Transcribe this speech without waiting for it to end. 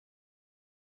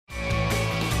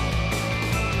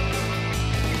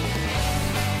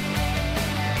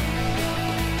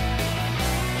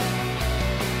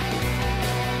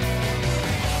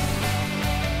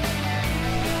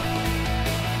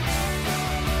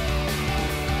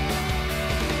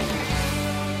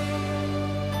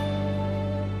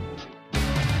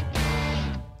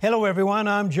Hello, everyone.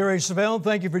 I'm Jerry Savelle.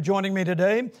 Thank you for joining me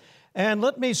today. And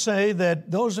let me say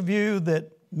that those of you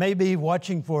that may be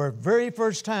watching for the very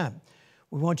first time,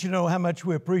 we want you to know how much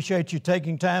we appreciate you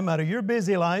taking time out of your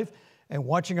busy life and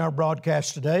watching our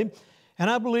broadcast today.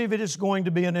 And I believe it is going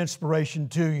to be an inspiration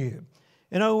to you.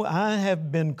 You know, I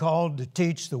have been called to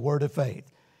teach the Word of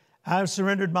Faith. I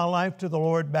surrendered my life to the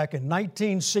Lord back in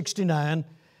 1969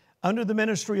 under the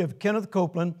ministry of Kenneth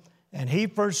Copeland, and he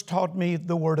first taught me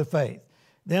the Word of Faith.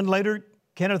 Then later,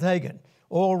 Kenneth Hagin,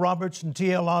 Oral Roberts, and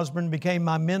T.L. Osborne became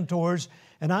my mentors,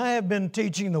 and I have been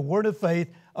teaching the Word of Faith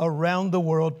around the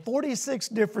world. 46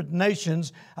 different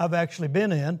nations I've actually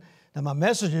been in. Now, my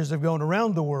messages have gone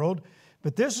around the world,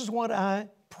 but this is what I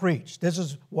preach. This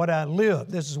is what I live.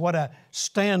 This is what I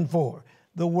stand for,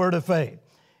 the Word of Faith.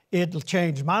 It'll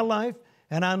change my life,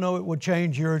 and I know it will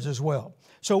change yours as well.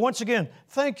 So once again,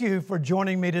 thank you for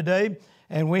joining me today,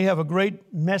 and we have a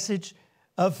great message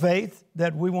of faith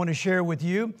that we want to share with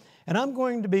you. And I'm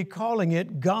going to be calling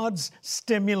it God's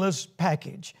Stimulus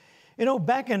Package. You know,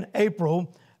 back in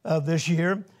April of this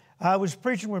year, I was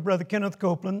preaching with Brother Kenneth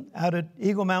Copeland out at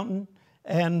Eagle Mountain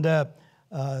and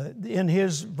in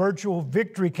his virtual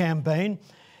victory campaign.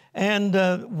 And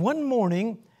one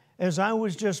morning, as I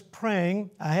was just praying,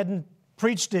 I hadn't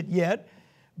preached it yet,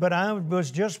 but I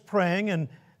was just praying and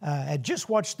had just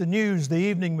watched the news the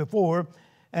evening before.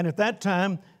 And at that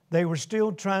time, they were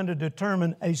still trying to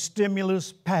determine a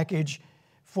stimulus package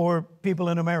for people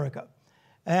in America.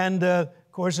 And of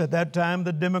course, at that time,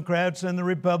 the Democrats and the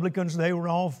Republicans, they were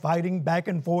all fighting back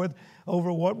and forth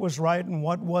over what was right and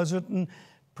what wasn't. And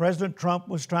President Trump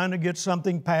was trying to get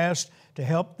something passed to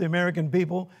help the American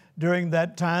people during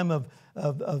that time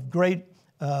of great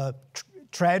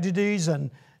tragedies and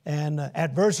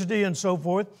adversity and so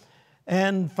forth.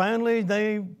 And finally,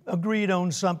 they agreed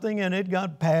on something and it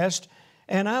got passed.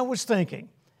 And I was thinking,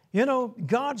 you know,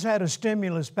 God's had a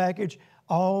stimulus package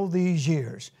all these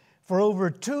years. For over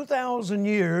 2,000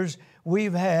 years,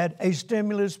 we've had a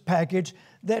stimulus package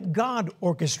that God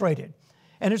orchestrated.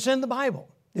 And it's in the Bible.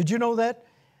 Did you know that?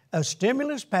 A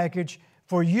stimulus package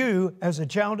for you as a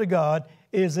child of God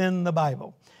is in the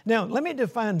Bible. Now, let me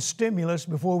define stimulus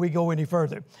before we go any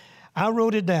further. I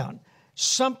wrote it down.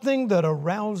 Something that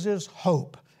arouses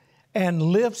hope and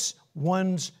lifts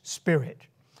one's spirit.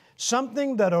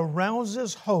 Something that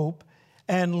arouses hope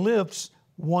and lifts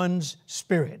one's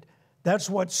spirit. That's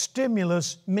what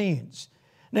stimulus means.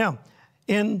 Now,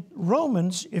 in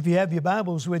Romans, if you have your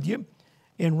Bibles with you,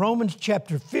 in Romans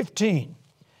chapter 15,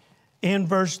 in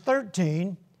verse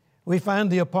 13, we find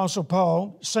the Apostle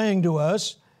Paul saying to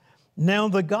us, "Now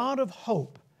the God of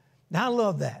hope." Now, I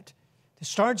love that. It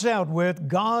starts out with,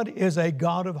 God is a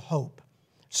God of hope.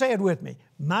 Say it with me.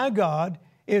 My God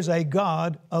is a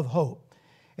God of hope.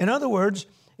 In other words,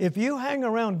 if you hang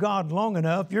around God long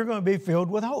enough, you're going to be filled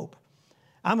with hope.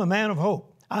 I'm a man of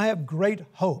hope. I have great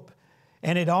hope.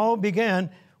 And it all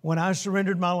began when I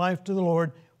surrendered my life to the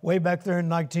Lord way back there in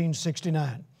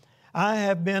 1969. I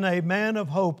have been a man of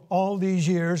hope all these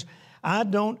years. I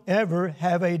don't ever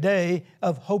have a day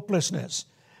of hopelessness.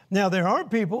 Now, there are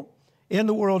people in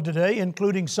the world today,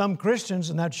 including some Christians,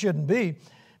 and that shouldn't be,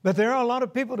 but there are a lot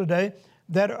of people today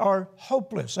that are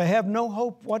hopeless. They have no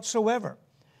hope whatsoever.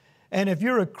 And if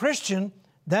you're a Christian,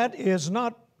 that is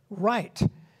not right,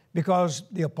 because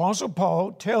the Apostle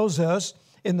Paul tells us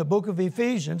in the book of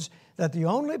Ephesians that the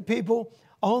only people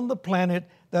on the planet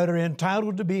that are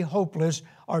entitled to be hopeless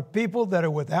are people that are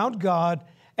without God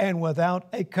and without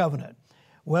a covenant.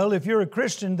 Well, if you're a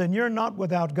Christian, then you're not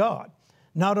without God.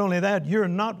 Not only that, you're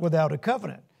not without a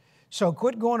covenant. So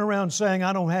quit going around saying,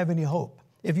 I don't have any hope,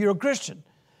 if you're a Christian.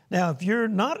 Now, if you're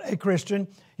not a Christian,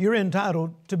 you're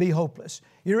entitled to be hopeless.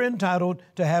 You're entitled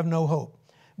to have no hope.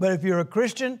 But if you're a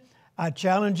Christian, I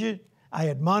challenge you, I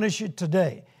admonish you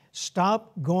today,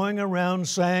 stop going around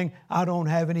saying, I don't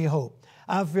have any hope.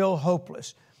 I feel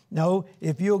hopeless. No,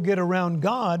 if you'll get around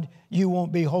God, you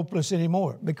won't be hopeless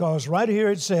anymore, because right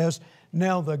here it says,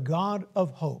 now the God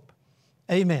of hope.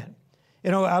 Amen.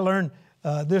 You know, I learned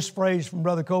this phrase from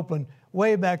Brother Copeland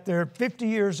way back there 50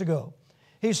 years ago.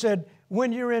 He said,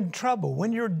 when you're in trouble,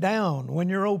 when you're down, when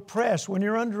you're oppressed, when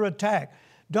you're under attack,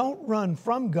 don't run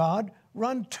from God,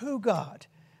 run to God.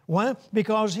 Why?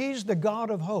 Because He's the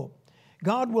God of hope.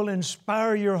 God will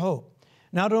inspire your hope.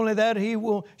 Not only that, He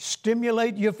will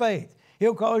stimulate your faith.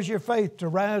 He'll cause your faith to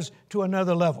rise to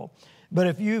another level. But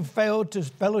if you fail to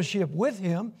fellowship with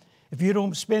Him, if you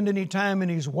don't spend any time in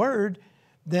His Word,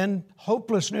 then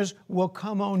hopelessness will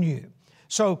come on you.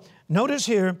 So notice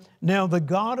here, now the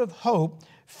God of hope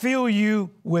fill you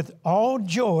with all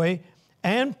joy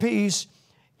and peace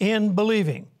in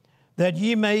believing, that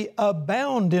ye may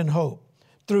abound in hope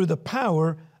through the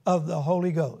power of the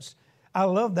Holy Ghost. I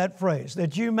love that phrase,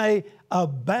 that you may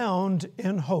abound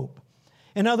in hope.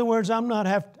 In other words, I'm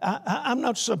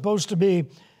not supposed to be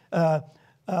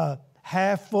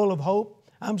half full of hope.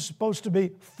 I'm supposed to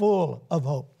be full of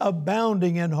hope,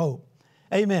 abounding in hope.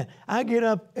 Amen. I get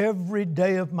up every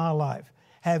day of my life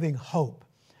having hope.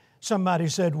 Somebody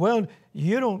said, well,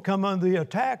 you don't come under the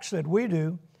attacks that we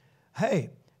do. Hey,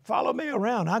 follow me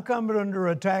around. I come under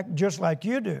attack just like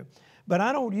you do, but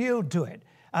I don't yield to it.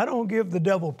 I don't give the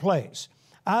devil place.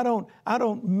 I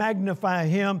don't magnify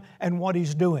him and what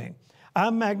he's doing. I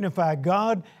magnify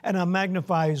God, and I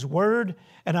magnify His Word,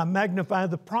 and I magnify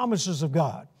the promises of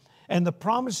God. And the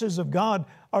promises of God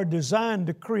are designed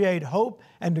to create hope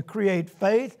and to create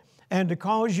faith and to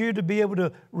cause you to be able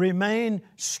to remain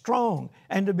strong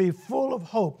and to be full of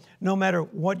hope no matter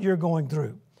what you're going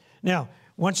through. Now,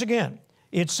 once again,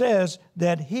 it says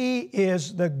that He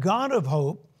is the God of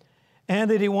hope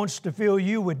and that He wants to fill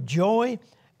you with joy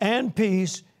and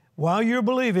peace while you're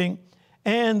believing,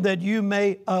 and that you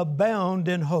may abound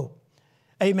in hope.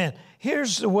 Amen.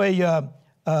 Here's the way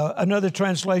another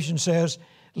translation says,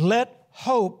 let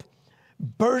hope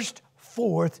burst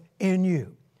forth in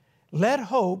you. Let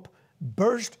hope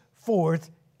burst forth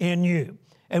in you.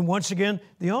 And once again,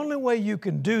 the only way you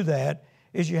can do that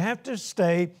is you have to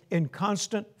stay in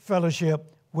constant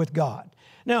fellowship with God.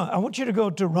 Now, I want you to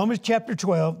go to Romans chapter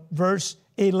 12, verse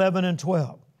 11 and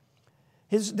 12.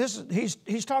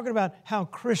 He's talking about how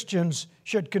Christians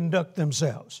should conduct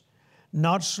themselves.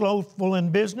 Not slothful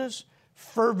in business,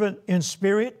 fervent in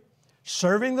spirit,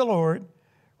 serving the Lord,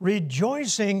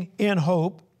 rejoicing in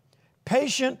hope,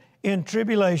 patient in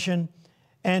tribulation,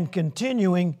 and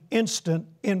continuing instant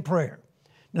in prayer.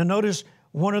 Now notice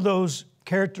one of those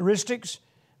characteristics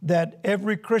that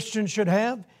every Christian should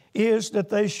have is that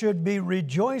they should be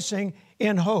rejoicing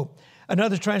in hope.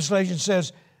 Another translation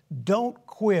says, don't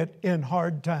quit in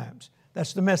hard times.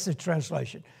 That's the Message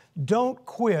translation. Don't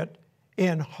quit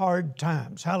in hard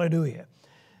times. Hallelujah.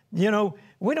 You know,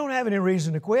 we don't have any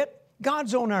reason to quit.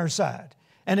 God's on our side.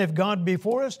 And if God be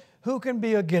for us, who can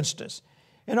be against us?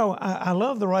 You know, I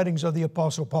love the writings of the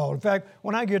Apostle Paul. In fact,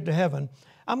 when I get to heaven,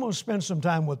 I'm going to spend some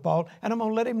time with Paul, and I'm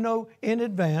going to let him know in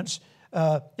advance,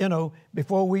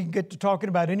 before we get to talking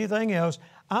about anything else,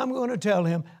 I'm going to tell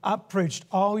him, I preached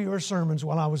all your sermons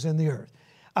while I was in the earth.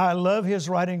 I love his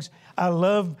writings. I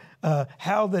love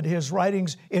how that his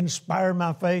writings inspire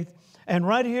my faith. And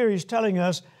right here he's telling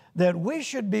us that we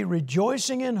should be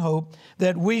rejoicing in hope,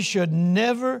 that we should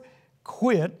never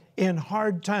quit in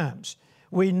hard times.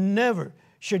 We never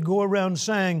should go around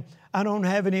saying, I don't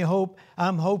have any hope,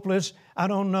 I'm hopeless, I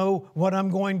don't know what I'm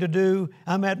going to do,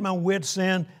 I'm at my wit's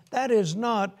end. That is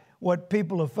not what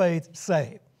people of faith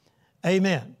say.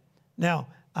 Amen. Now,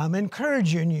 I'm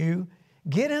encouraging you,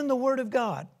 get in the Word of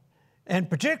God. And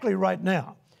particularly right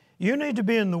now, you need to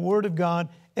be in the Word of God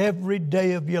every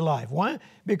day of your life. Why?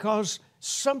 Because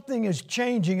something is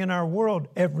changing in our world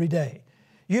every day.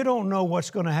 You don't know what's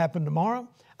going to happen tomorrow.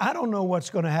 I don't know what's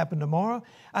going to happen tomorrow.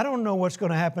 I don't know what's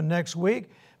going to happen next week.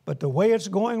 But the way it's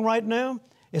going right now,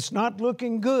 it's not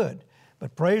looking good.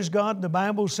 But praise God, the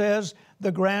Bible says,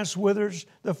 the grass withers,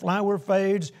 the flower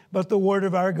fades, but the word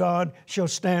of our God shall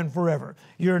stand forever.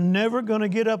 You're never going to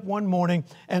get up one morning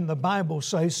and the Bible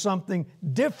says something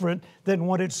different than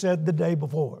what it said the day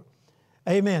before.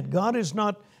 Amen. God is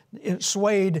not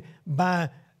swayed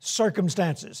by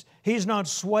circumstances. He's not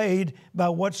swayed by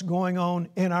what's going on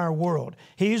in our world.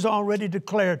 He's already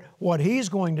declared what He's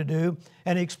going to do,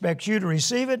 and He expects you to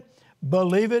receive it,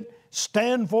 believe it,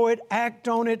 stand for it, act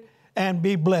on it, and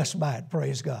be blessed by it.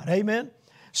 Praise God. Amen.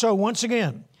 So once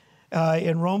again,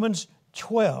 in Romans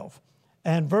 12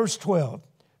 and verse 12,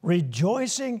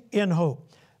 rejoicing in hope,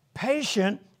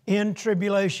 patient in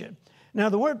tribulation. Now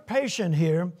the word patient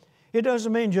here, it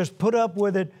doesn't mean just put up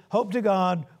with it, hope to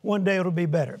God, one day it'll be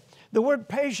better. The word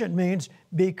patient means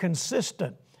be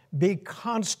consistent, be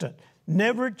constant,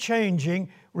 never changing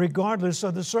regardless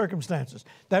of the circumstances.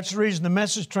 That's the reason the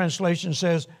Message translation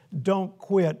says, don't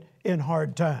quit in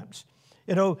hard times.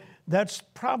 You know, that's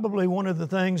probably one of the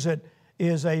things that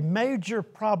is a major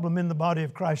problem in the body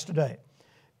of Christ today.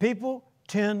 People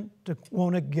tend to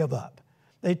want to give up.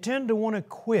 They tend to want to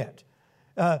quit,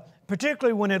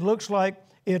 particularly when it looks like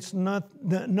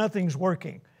nothing's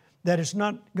working, that it's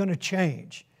not going to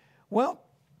change. Well,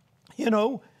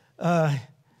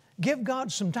 give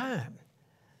God some time.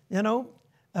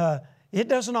 It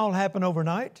doesn't all happen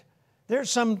overnight. There's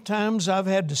sometimes I've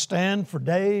had to stand for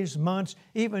days, months,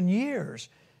 even years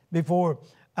before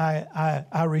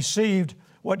I received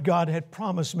what God had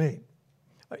promised me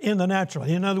in the natural.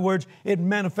 In other words, it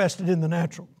manifested in the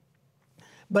natural.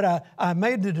 But I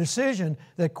made the decision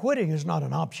that quitting is not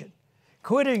an option.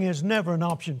 Quitting is never an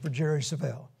option for Jerry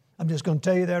Savelle. I'm just going to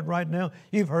tell you that right now.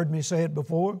 You've heard me say it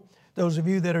before. Those of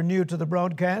you that are new to the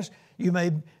broadcast, you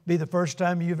may be the first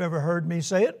time you've ever heard me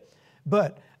say it.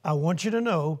 But I want you to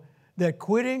know that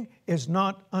quitting is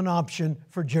not an option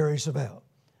for Jerry Savelle.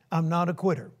 I'm not a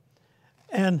quitter.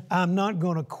 And I'm not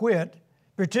going to quit,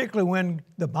 particularly when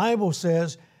the Bible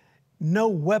says, no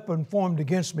weapon formed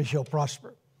against me shall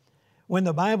prosper. When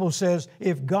the Bible says,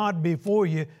 if God be for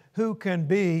you, who can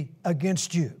be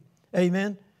against you?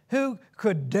 Amen? Who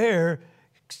could dare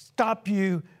stop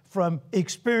you from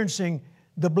experiencing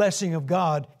the blessing of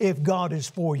God if God is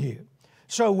for you?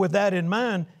 So with that in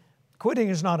mind, quitting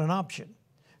is not an option.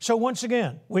 So once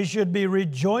again, we should be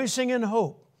rejoicing in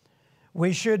hope.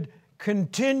 We should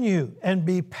continue and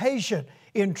be patient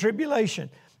in tribulation,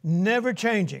 never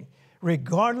changing,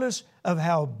 regardless of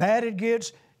how bad it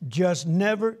gets, just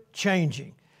never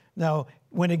changing. Now,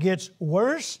 when it gets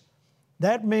worse,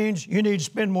 that means you need to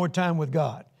spend more time with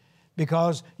God,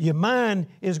 because your mind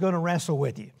is going to wrestle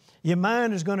with you. Your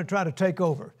mind is going to try to take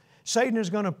over. Satan is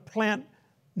going to plant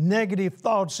negative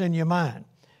thoughts in your mind.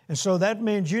 And so that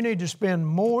means you need to spend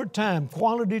more time,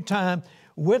 quality time,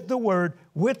 with the Word,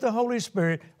 with the Holy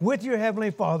Spirit, with your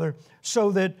Heavenly Father,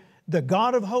 so that the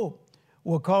God of hope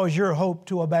will cause your hope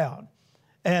to abound.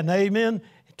 And amen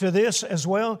to this as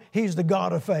well. He's the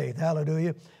God of faith.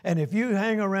 Hallelujah. And if you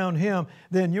hang around Him,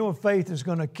 then your faith is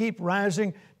going to keep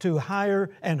rising to higher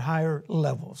and higher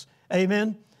levels.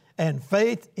 Amen. And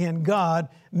faith in God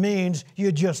means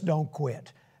you just don't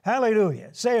quit. Hallelujah.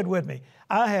 Say it with me.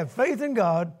 I have faith in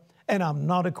God and I'm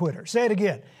not a quitter. Say it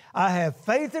again. I have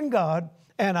faith in God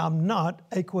and I'm not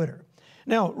a quitter.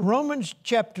 Now, Romans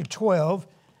chapter 12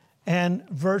 and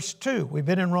verse 2. We've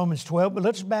been in Romans 12, but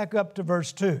let's back up to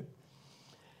verse 2.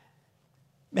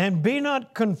 And be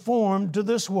not conformed to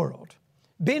this world.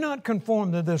 Be not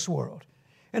conformed to this world.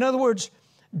 In other words,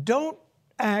 don't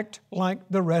act like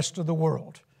the rest of the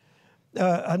world.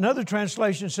 Another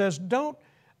translation says, don't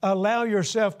allow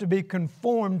yourself to be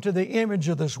conformed to the image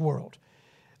of this world.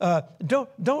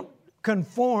 Don't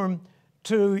conform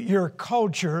to your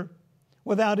culture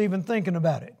without even thinking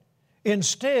about it.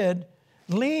 Instead,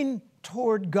 lean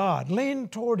toward God. Lean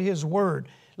toward His Word.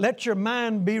 Let your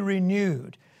mind be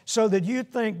renewed so that you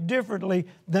think differently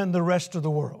than the rest of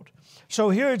the world. So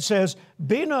here it says,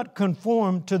 be not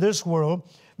conformed to this world,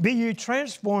 be ye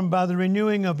transformed by the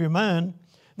renewing of your mind,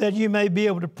 that you may be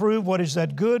able to prove what is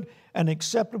that good and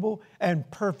acceptable and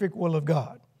perfect will of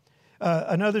God.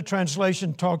 Another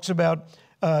translation talks about,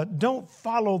 don't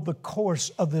follow the course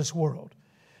of this world.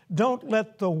 Don't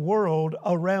let the world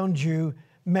around you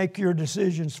make your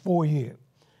decisions for you.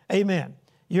 Amen.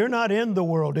 You're not in the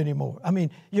world anymore. I mean,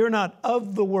 you're not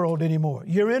of the world anymore.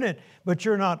 You're in it, but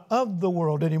you're not of the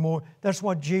world anymore. That's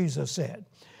what Jesus said.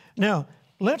 Now,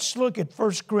 let's look at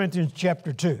 1 Corinthians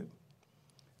chapter 2.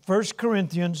 1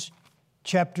 Corinthians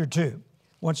chapter 2.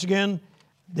 Once again,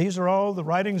 these are all the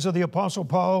writings of the Apostle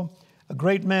Paul, a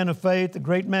great man of faith, a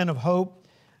great man of hope,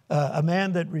 a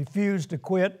man that refused to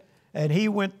quit, and he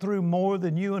went through more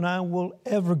than you and I will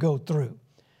ever go through.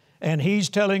 And he's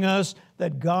telling us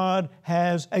that God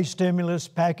has a stimulus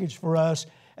package for us,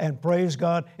 and praise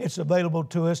God, it's available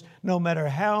to us. No matter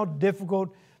how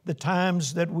difficult the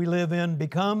times that we live in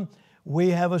become, we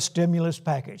have a stimulus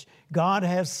package. God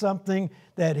has something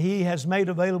that He has made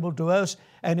available to us,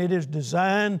 and it is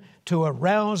designed to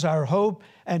arouse our hope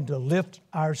and to lift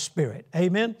our spirit.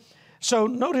 Amen? So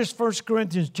notice 1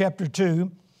 Corinthians chapter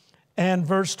 2 and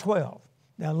verse 12.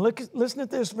 Now listen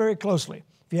at this very closely.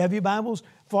 If you have your Bibles,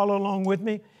 follow along with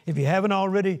me. If you haven't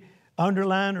already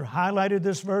underlined or highlighted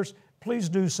this verse, please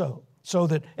do so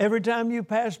that every time you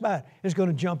pass by, it's going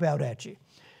to jump out at you.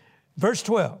 Verse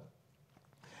 12.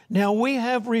 Now we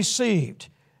have received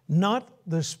not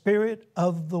the spirit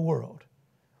of the world.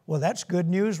 Well, that's good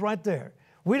news right there.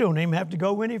 We don't even have to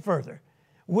go any further.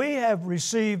 We have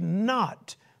received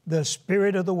not the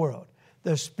spirit of the world.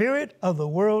 The spirit of the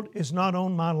world is not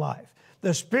on my life.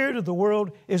 The spirit of the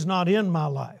world is not in my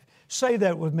life. Say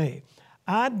that with me.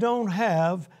 I don't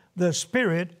have the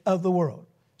spirit of the world.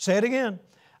 Say it again.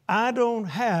 I don't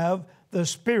have the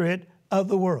spirit of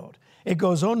the world. It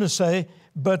goes on to say,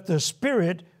 but the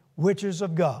Spirit which is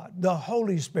of God, the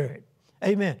Holy Spirit.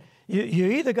 Amen.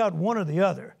 You either got one or the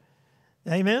other.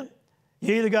 Amen.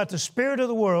 You either got the spirit of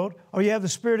the world or you have the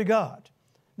Spirit of God.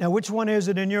 Now, which one is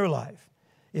it in your life?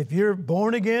 If you're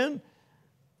born again,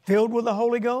 filled with the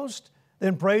Holy Ghost,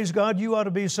 then praise God, you ought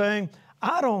to be saying,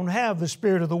 I don't have the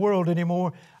spirit of the world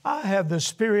anymore. I have the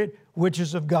Spirit which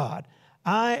is of God.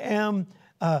 I'm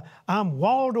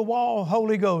wall-to-wall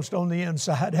Holy Ghost on the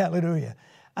inside. Hallelujah.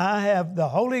 I have the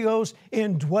Holy Ghost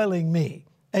indwelling me.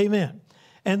 Amen.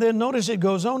 And then notice it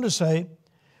goes on to say,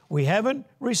 we haven't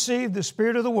received the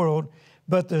Spirit of the world,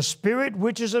 but the Spirit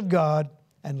which is of God,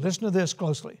 and listen to this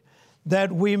closely,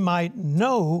 that we might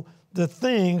know the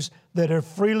things that are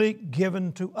freely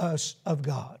given to us of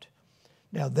God.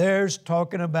 Now there's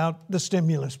talking about the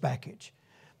stimulus package.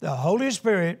 The Holy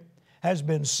Spirit has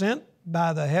been sent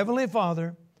by the Heavenly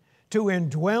Father to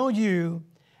indwell you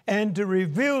and to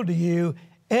reveal to you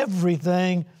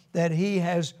everything that He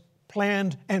has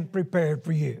planned and prepared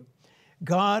for you.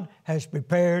 God has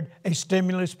prepared a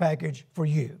stimulus package for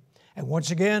you. And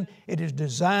once again, it is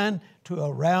designed to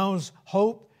arouse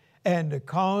hope and to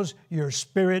cause your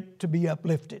spirit to be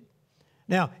uplifted.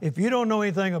 Now, if you don't know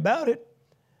anything about it,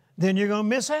 then you're going to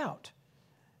miss out.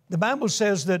 The Bible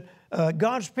says that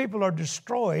God's people are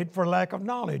destroyed for lack of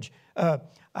knowledge.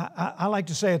 I like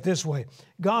to say it this way.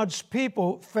 God's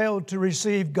people failed to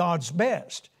receive God's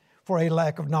best for a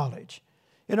lack of knowledge.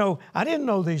 You know, I didn't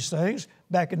know these things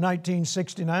back in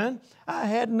 1969. I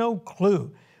had no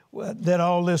clue that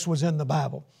all this was in the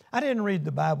Bible. I didn't read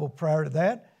the Bible prior to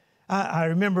that. I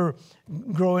remember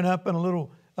growing up in a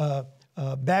little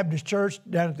Baptist church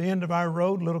down at the end of our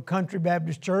road, a little country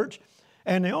Baptist church.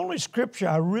 And the only scripture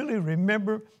I really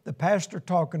remember the pastor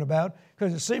talking about,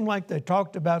 because it seemed like they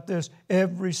talked about this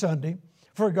every Sunday,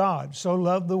 for God so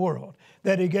loved the world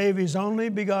that He gave His only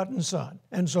begotten Son,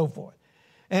 and so forth.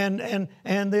 And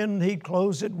then He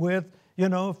closed it with, you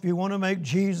know, if you want to make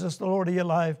Jesus the Lord of your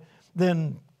life,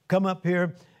 then come up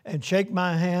here and shake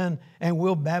my hand and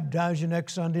we'll baptize you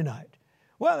next Sunday night.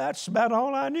 Well, that's about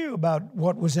all I knew about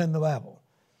what was in the Bible.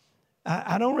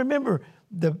 I don't remember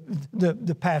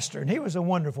the pastor, and he was a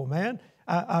wonderful man.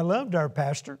 I loved our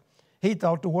pastor. He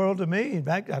thought the world of me. In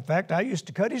fact, I used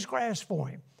to cut his grass for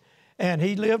him. And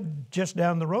he lived just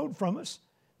down the road from us,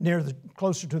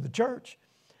 closer to the church.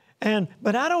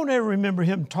 But I don't ever remember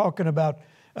him talking about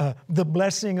the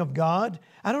blessing of God.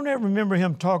 I don't ever remember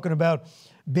him talking about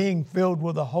being filled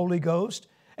with the Holy Ghost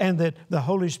and that the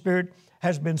Holy Spirit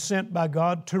has been sent by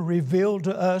God to reveal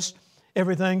to us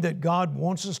everything that God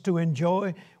wants us to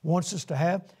enjoy, wants us to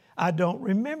have. I don't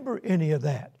remember any of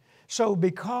that. So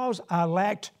because I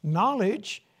lacked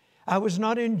knowledge, I was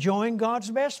not enjoying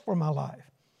God's best for my life.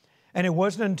 And it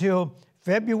wasn't until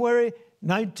February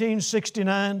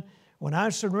 1969 when I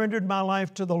surrendered my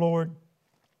life to the Lord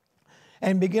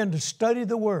and began to study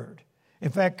the Word. In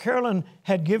fact, Carolyn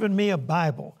had given me a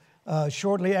Bible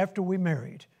shortly after we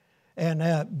married.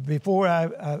 And before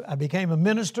I became a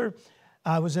minister,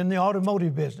 I was in the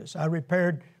automotive business. I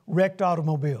repaired wrecked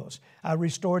automobiles. I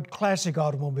restored classic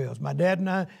automobiles. My dad and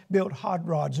I built hot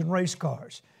rods and race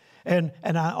cars. And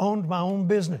I owned my own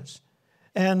business.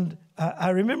 And I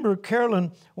remember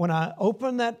Carolyn, when I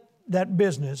opened that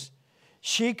business,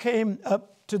 she came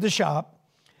up to the shop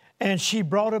and she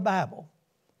brought a Bible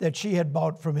that she had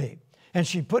bought for me. And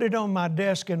she put it on my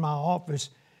desk in my office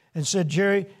and said,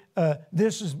 Jerry,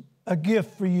 this is a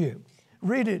gift for you.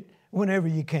 Read it whenever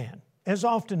you can, as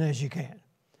often as you can.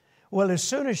 Well, as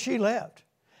soon as she left,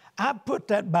 I put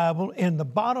that Bible in the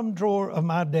bottom drawer of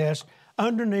my desk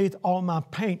underneath all my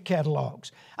paint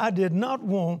catalogs. I did not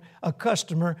want a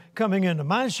customer coming into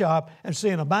my shop and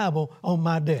seeing a Bible on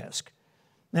my desk.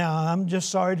 Now, I'm just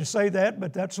sorry to say that,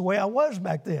 but that's the way I was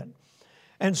back then.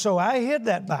 And so I hid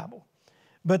that Bible.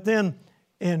 But then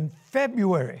in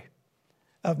February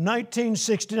of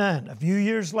 1969, a few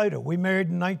years later, we married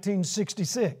in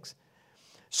 1966.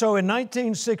 So in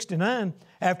 1969,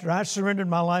 after I surrendered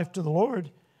my life to the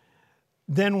Lord,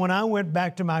 then when I went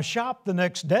back to my shop the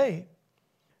next day,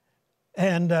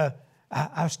 and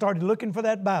I started looking for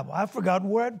that Bible. I forgot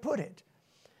where I'd put it.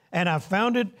 And I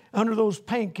found it under those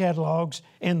paint catalogs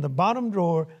in the bottom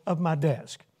drawer of my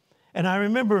desk. And I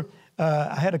remember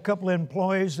I had a couple of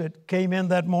employees that came in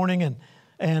that morning,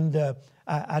 and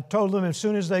I told them as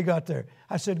soon as they got there,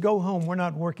 I said, go home, we're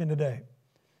not working today.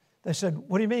 They said,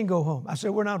 what do you mean go home? I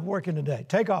said, we're not working today.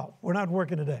 Take off, we're not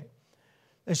working today.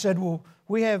 They said, well,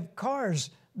 we have cars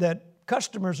that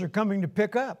customers are coming to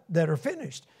pick up that are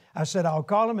finished. I said, I'll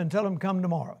call them and tell them come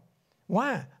tomorrow.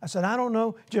 Why? I said, I don't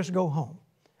know, just go home.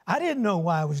 I didn't know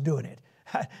why I was doing it.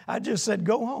 I just said,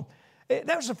 go home.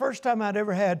 That was the first time I'd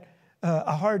ever had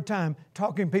a hard time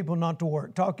talking people not to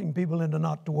work, talking people into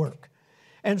not to work.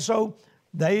 And so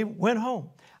they went home.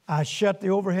 I shut the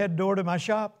overhead door to my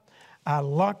shop. I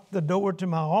locked the door to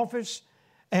my office,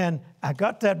 and I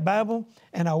got that Bible,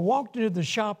 and I walked into the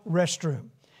shop restroom,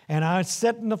 and I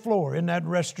sat on the floor in that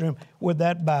restroom with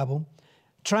that Bible,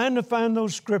 trying to find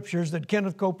those scriptures that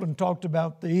Kenneth Copeland talked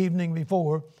about the evening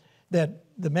before, that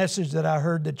the message that I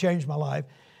heard that changed my life.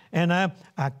 And I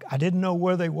didn't know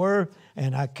where they were,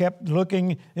 and I kept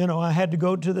looking. I had to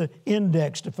go to the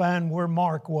index to find where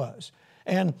Mark was.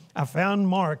 And I found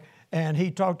Mark, and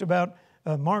he talked about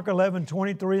Mark 11,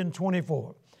 23 and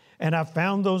 24. And I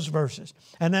found those verses.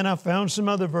 And then I found some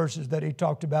other verses that he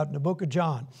talked about in the book of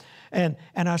John. And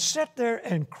I sat there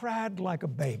and cried like a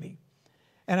baby.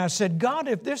 And I said, God,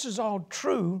 if this is all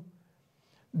true,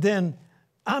 then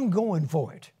I'm going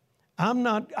for it. I'm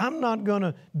not going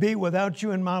to be without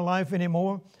you in my life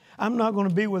anymore. I'm not going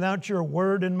to be without your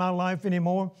word in my life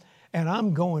anymore. And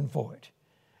I'm going for it.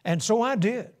 And so I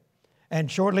did. And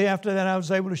shortly after that, I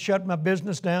was able to shut my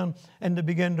business down and to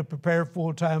begin to prepare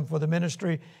full time for the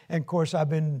ministry. And of course, I've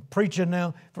been preaching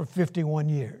now for 51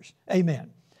 years.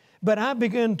 Amen. But I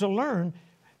began to learn,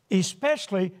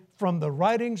 especially from the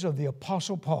writings of the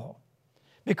Apostle Paul.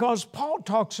 Because Paul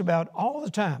talks about all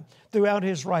the time throughout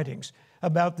his writings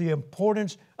about the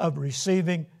importance of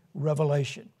receiving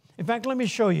revelation. In fact, let me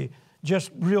show you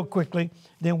just real quickly,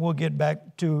 then we'll get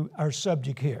back to our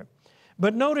subject here.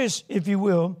 But notice, if you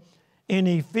will, in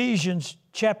Ephesians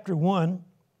chapter 1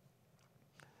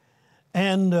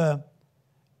 and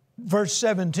verse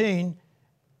 17,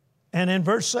 and in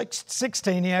verse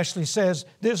 16, he actually says,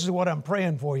 this is what I'm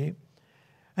praying for you.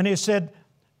 And he said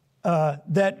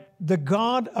that the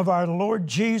God of our Lord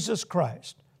Jesus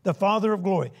Christ, the Father of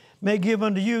glory, may give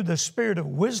unto you the spirit of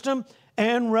wisdom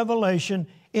and revelation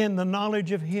in the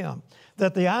knowledge of Him,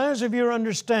 that the eyes of your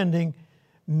understanding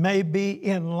may be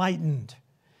enlightened.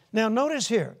 Now notice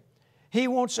here, He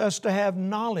wants us to have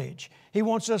knowledge. He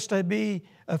wants us to be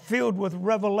filled with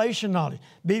revelation knowledge,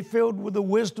 be filled with the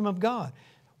wisdom of God.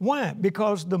 Why?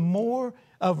 Because the more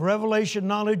of revelation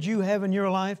knowledge you have in your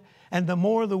life and the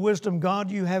more of the wisdom God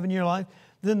you have in your life,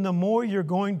 then the more you're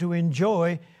going to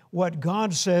enjoy what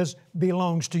God says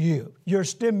belongs to you, your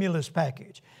stimulus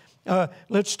package.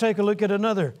 Let's take a look at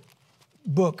another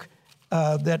book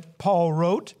that Paul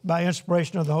wrote by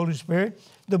inspiration of the Holy Spirit,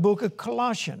 the book of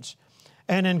Colossians.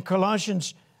 And in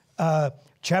Colossians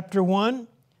chapter 1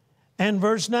 and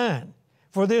verse 9,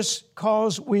 for this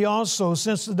cause we also,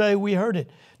 since the day we heard it,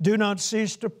 do not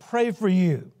cease to pray for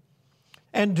you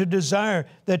and to desire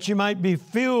that you might be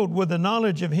filled with the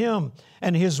knowledge of Him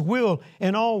and His will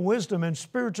in all wisdom and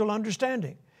spiritual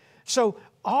understanding. So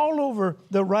all over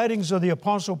the writings of the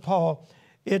Apostle Paul,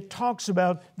 it talks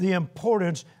about the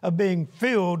importance of being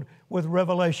filled with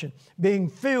revelation, being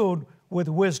filled with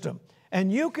wisdom.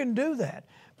 And you can do that,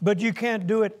 but you can't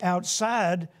do it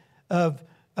outside of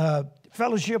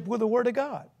fellowship with the Word of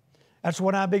God. That's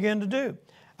what I began to do.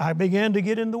 I began to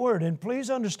get in the Word. And please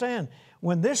understand,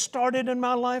 when this started in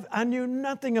my life, I knew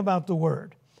nothing about the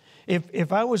Word.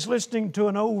 If I was listening to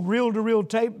an old reel-to-reel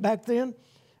tape back then,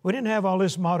 we didn't have all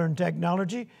this modern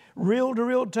technology,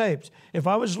 reel-to-reel tapes. If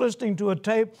I was listening to a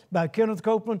tape by Kenneth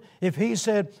Copeland, if he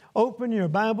said, open your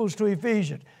Bibles to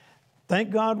Ephesians, thank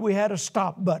God we had a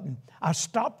stop button. I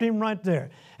stopped him right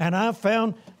there. And I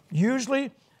found,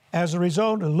 usually as a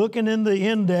result of looking in the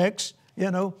index,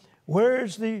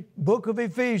 where's the book of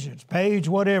Ephesians, page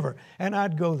whatever, and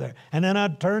I'd go there. And then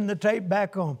I'd turn the tape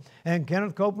back on, and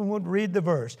Kenneth Copeland would read the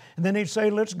verse. And then he'd say,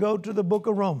 let's go to the book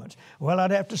of Romans. Well,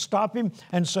 I'd have to stop him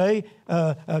and say,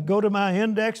 go to my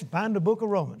index and find the book of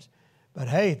Romans. But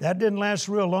hey, that didn't last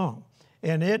real long,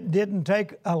 and it didn't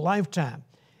take a lifetime.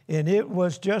 And it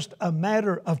was just a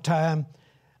matter of time.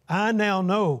 I now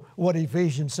know what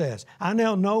Ephesians says. I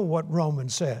now know what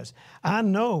Romans says. I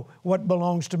know what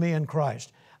belongs to me in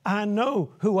Christ. I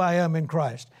know who I am in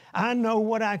Christ. I know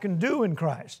what I can do in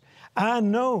Christ. I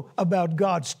know about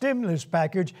God's stimulus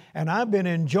package, and I've been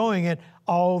enjoying it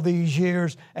all these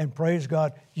years, and praise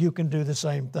God, you can do the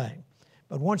same thing.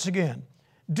 But once again,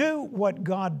 do what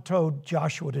God told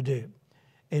Joshua to do.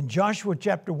 In Joshua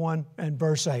chapter 1 and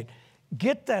verse 8,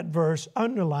 get that verse,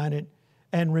 underline it,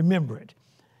 and remember it.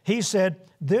 He said,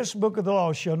 this book of the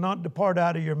law shall not depart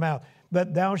out of your mouth,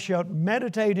 but thou shalt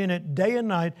meditate in it day and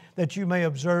night, that you may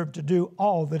observe to do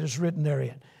all that is written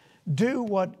therein. Do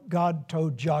what God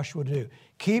told Joshua to do.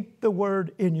 Keep the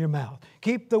word in your mouth.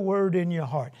 Keep the word in your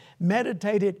heart.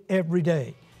 Meditate it every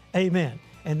day. Amen.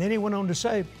 And then he went on to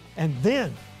say, and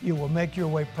then you will make your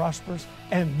way prosperous,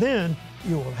 and then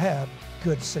you will have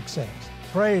good success.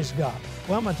 Praise God.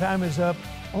 Well, my time is up.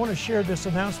 I want to share this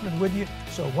announcement with you,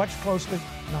 so watch closely,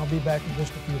 and I'll be back in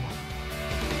just a few moments.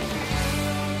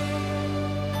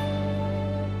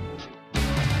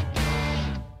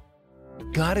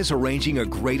 God is arranging a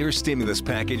greater stimulus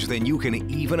package than you can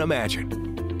even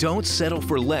imagine. Don't settle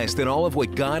for less than all of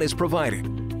what God has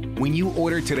provided. When you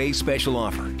order today's special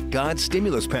offer, God's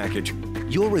Stimulus Package,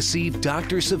 you'll receive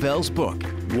Dr. Savelle's book,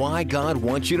 Why God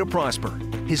Wants You to Prosper,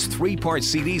 his 3-part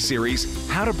CD series,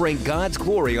 How to Bring God's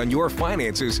Glory on Your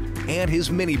Finances, and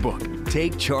his mini book,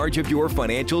 Take Charge of Your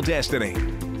Financial Destiny.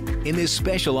 In this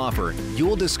special offer,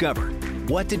 you'll discover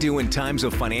what to do in times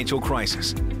of financial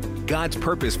crisis, God's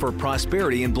purpose for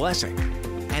prosperity and blessing,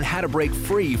 and how to break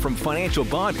free from financial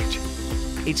bondage.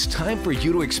 It's time for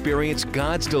you to experience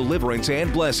God's deliverance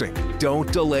and blessing.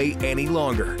 Don't delay any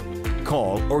longer.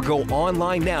 Call or go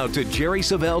online now to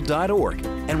jerrysavelle.org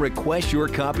and request your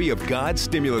copy of God's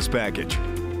stimulus package.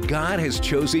 God has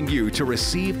chosen you to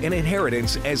receive an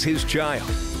inheritance as His child.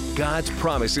 God's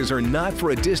promises are not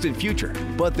for a distant future,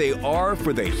 but they are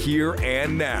for the here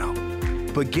and now.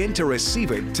 Begin to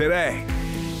receive it today.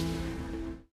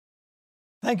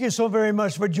 Thank you so very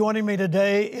much for joining me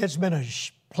today. It's been a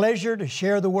pleasure to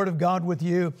share the Word of God with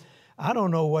you. I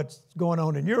don't know what's going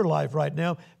on in your life right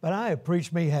now, but I have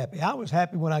preached me happy. I was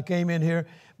happy when I came in here,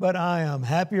 but I am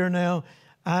happier now.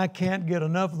 I can't get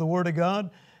enough of the Word of God,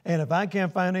 and if I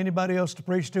can't find anybody else to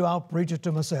preach to, I'll preach it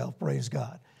to myself. Praise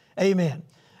God. Amen.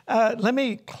 Let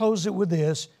me close it with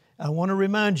this. I want to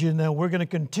remind you now, we're going to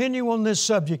continue on this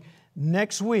subject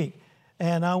next week,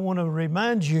 and I want to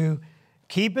remind you,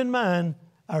 keep in mind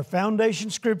our foundation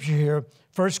scripture here,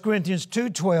 1 Corinthians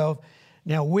 2:12.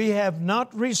 Now we have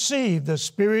not received the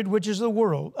Spirit which is of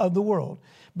the world,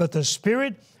 but the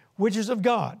Spirit which is of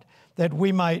God, that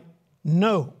we might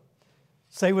know.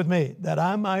 Say with me, that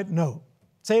I might know.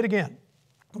 Say it again,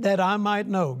 that I might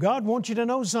know. God wants you to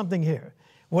know something here.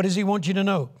 What does He want you to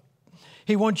know?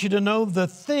 He wants you to know the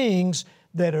things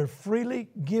that are freely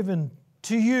given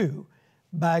to you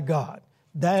by God.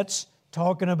 That's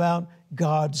talking about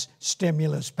God's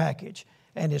stimulus package,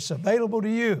 and it's available to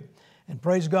you. And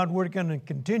praise God, we're going to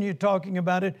continue talking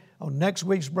about it on next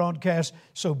week's broadcast,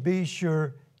 so be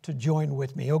sure to join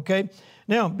with me, okay?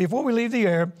 Now, before we leave the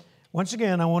air, once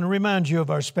again, I want to remind you of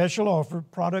our special offer,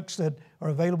 products that are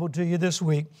available to you this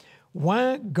week,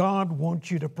 Why God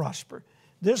Wants You to Prosper.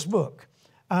 This book,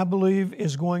 I believe,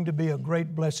 is going to be a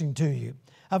great blessing to you.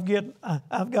 I've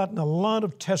gotten a lot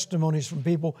of testimonies from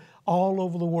people all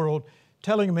over the world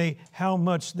telling me how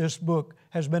much this book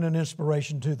has been an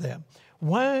inspiration to them.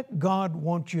 Why God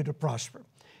Wants You to Prosper.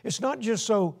 It's not just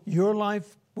so your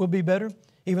life will be better,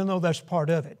 even though that's part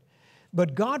of it,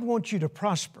 but God wants you to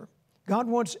prosper. God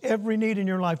wants every need in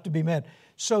your life to be met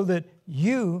so that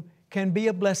you can be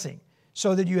a blessing,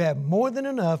 so that you have more than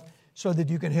enough, so that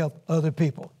you can help other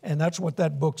people. And that's what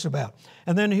that book's about.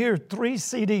 And then here, 3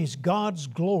 CDs, God's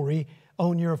Glory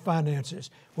on Your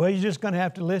Finances. Well, you're just going to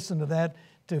have to listen to that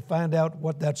to find out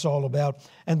what that's all about.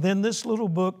 And then this little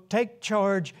book, Take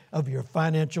Charge of Your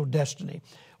Financial Destiny.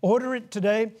 Order it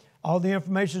today. All the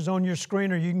information is on your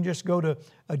screen, or you can just go to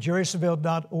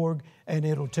jerrysavelle.org and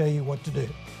it'll tell you what to do.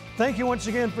 Thank you once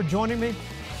again for joining me.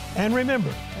 And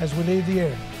remember, as we leave the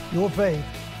air, your faith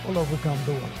will overcome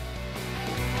the world.